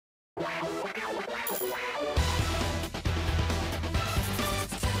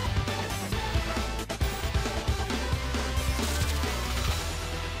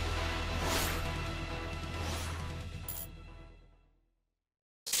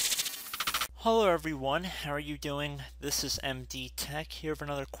Hello everyone, how are you doing? This is MD Tech here for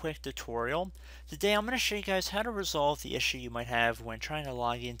another quick tutorial. Today I'm going to show you guys how to resolve the issue you might have when trying to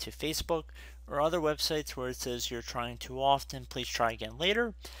log into Facebook or other websites where it says you're trying too often, please try again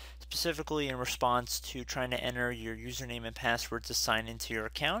later, specifically in response to trying to enter your username and password to sign into your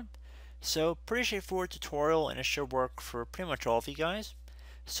account. So pretty straightforward tutorial, and it should work for pretty much all of you guys.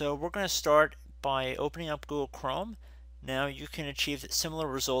 So we're going to start by opening up Google Chrome. Now you can achieve similar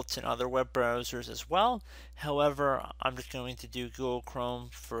results in other web browsers as well. However, I'm just going to do Google Chrome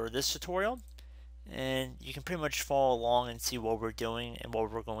for this tutorial, and you can pretty much follow along and see what we're doing and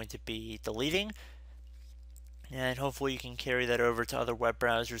what we're going to be deleting. And hopefully you can carry that over to other web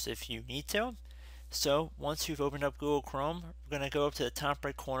browsers if you need to. So once you've opened up Google Chrome, we're going to go up to the top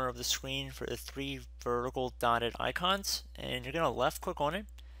right corner of the screen for the three vertical dotted icons, and you're going to left click on it.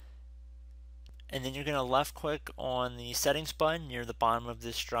 And then you're going to left click on the settings button near the bottom of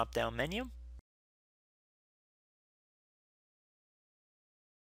this drop down menu.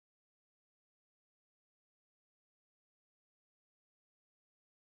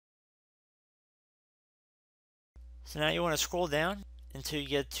 So now you want to scroll down until you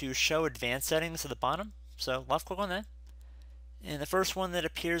get to show advanced settings at the bottom. So left click on that. And the first one that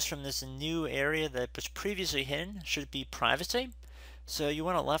appears from this new area that was previously hidden should be privacy. So you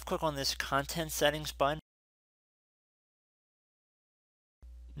want to left click on this content settings button.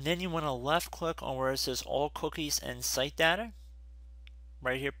 And then you want to left click on where it says all cookies and site data,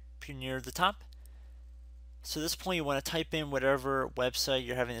 right here near the top. So at this point you want to type in whatever website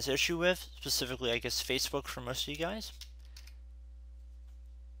you're having this issue with, specifically I guess Facebook for most of you guys.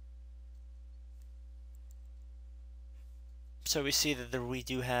 So we see that we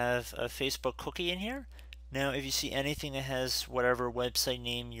do have a Facebook cookie in here. Now if you see anything that has whatever website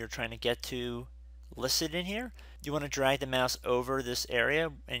name you're trying to get to listed in here, you want to drag the mouse over this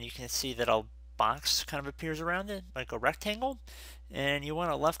area and you can see that a box kind of appears around it, like a rectangle. And you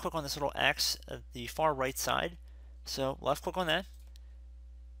want to left click on this little X at the far right side. So left click on that.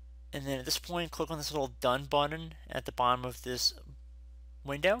 And then at this point, click on this little done button at the bottom of this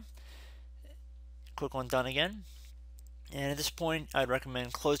window. Click on done again. And at this point, I'd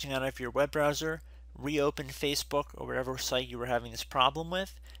recommend closing out of your web browser, reopen Facebook or whatever site you were having this problem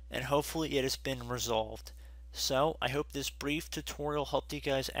with, and hopefully it has been resolved. So I hope this brief tutorial helped you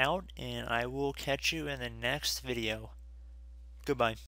guys out, and I will catch you in the next video. Goodbye.